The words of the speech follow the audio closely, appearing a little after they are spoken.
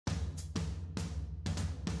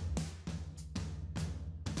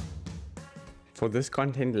For this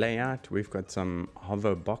content layout, we've got some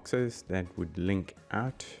hover boxes that would link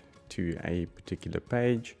out to a particular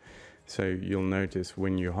page. So you'll notice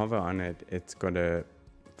when you hover on it, it's got a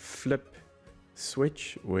flip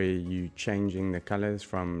switch where you're changing the colors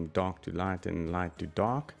from dark to light and light to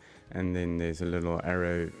dark. And then there's a little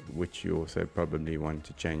arrow which you also probably want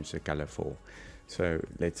to change the color for. So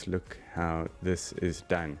let's look how this is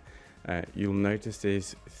done. You'll notice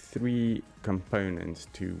there's 3 components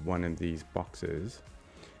to one of these boxes,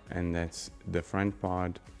 and that's the front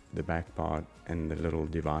part, the back part, and the little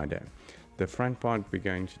divider. The front part, we're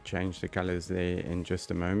going to change the colors there in just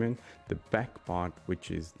a moment. The back part, which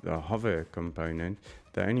is the hover component,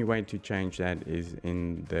 the only way to change that is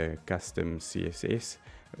in the custom CSS,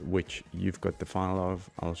 which you've got the file of.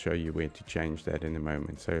 I'll show you where to change that in a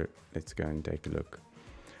moment. So let's go and take a look.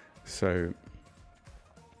 So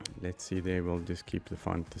let's see there, we'll just keep the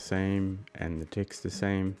font the same and the text the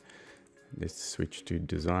same. Let's switch to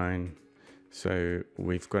design. So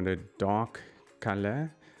we've got a dark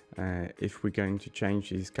color. If we're going to change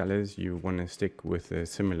these colors, you want to stick with a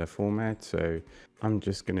similar format. So I'm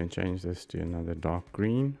just going to change this to another dark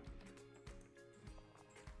green.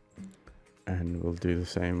 And we'll do the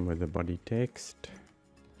same with the body text.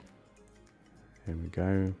 There we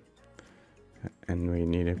go. And we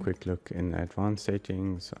need a quick look in the advanced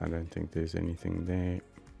settings. I don't think there's anything there.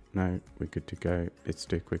 No, we're good to go. Let's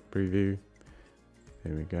do a quick preview.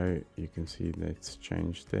 There we go. You can see that's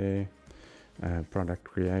changed there. Product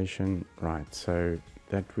creation. Right, so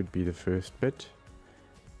that would be the first bit.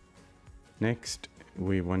 Next,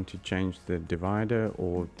 we want to change the divider,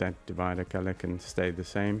 or that divider color can stay the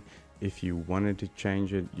same. If you wanted to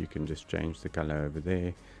change it, you can just change the color over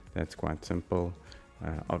there. That's quite simple.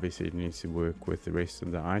 Obviously it needs to work with the rest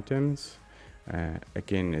of the items.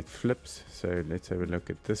 Again, it flips, so let's have a look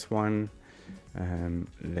at this one.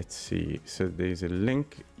 Let's see, so there's a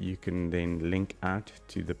link. You can then link out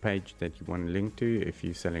to the page that you want to link to if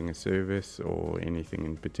you're selling a service or anything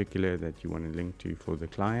in particular that you want to link to for the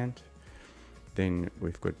client. Then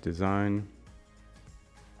we've got design.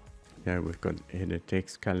 Here we've got header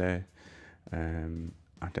text color.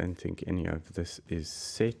 I don't think any of this is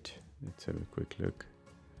set. Let's have a quick look.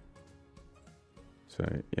 So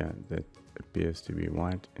yeah, that appears to be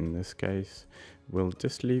white in this case. We'll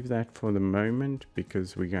just leave that for the moment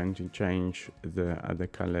because we're going to change the other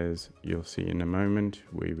colors. You'll see in a moment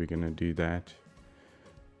where we're going to do that.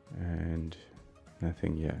 And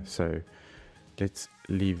nothing here. So let's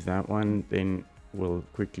leave that one. Then we'll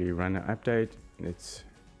quickly run an update. Let's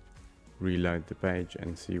reload the page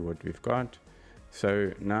and see what we've got.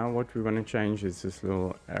 So now what we want to change is this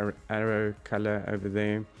little arrow color over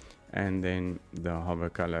there, and then the hover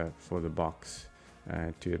color for the box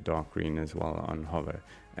to a dark green as well on hover.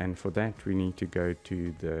 And for that we need to go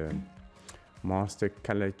to the master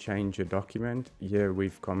color changer document. Here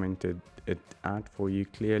we've commented it out for you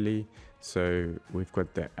clearly. So we've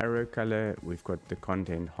got the arrow color, we've got the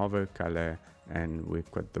content hover color, and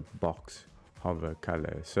we've got the box hover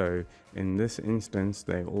color. So in this instance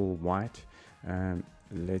they're all white.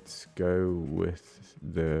 Let's go with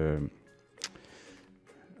the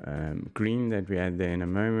green that we had there in a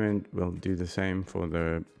moment. We'll do the same for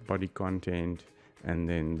the body content, and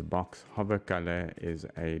then the box hover color is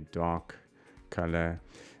a dark color.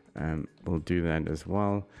 We'll do that as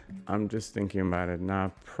well. I'm just thinking about it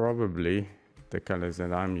now, probably the colors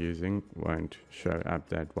that I'm using won't show up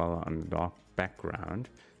that well on the dark background,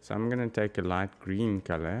 so I'm going to take a light green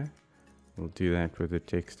color. We'll do that with the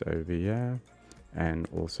text over here, and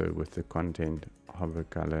also with the content hover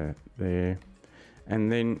color there.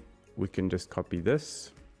 And then we can just copy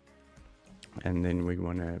this, and then we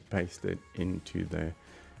want to paste it into the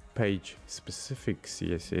page specific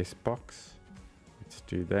CSS box. Let's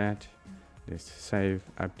do that. Let's save,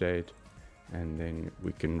 update, and then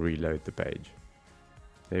we can reload the page.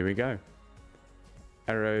 There we go.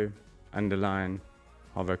 Arrow, underline,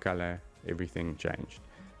 hover color, everything changed.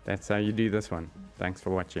 That's how you do this one. Thanks for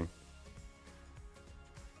watching.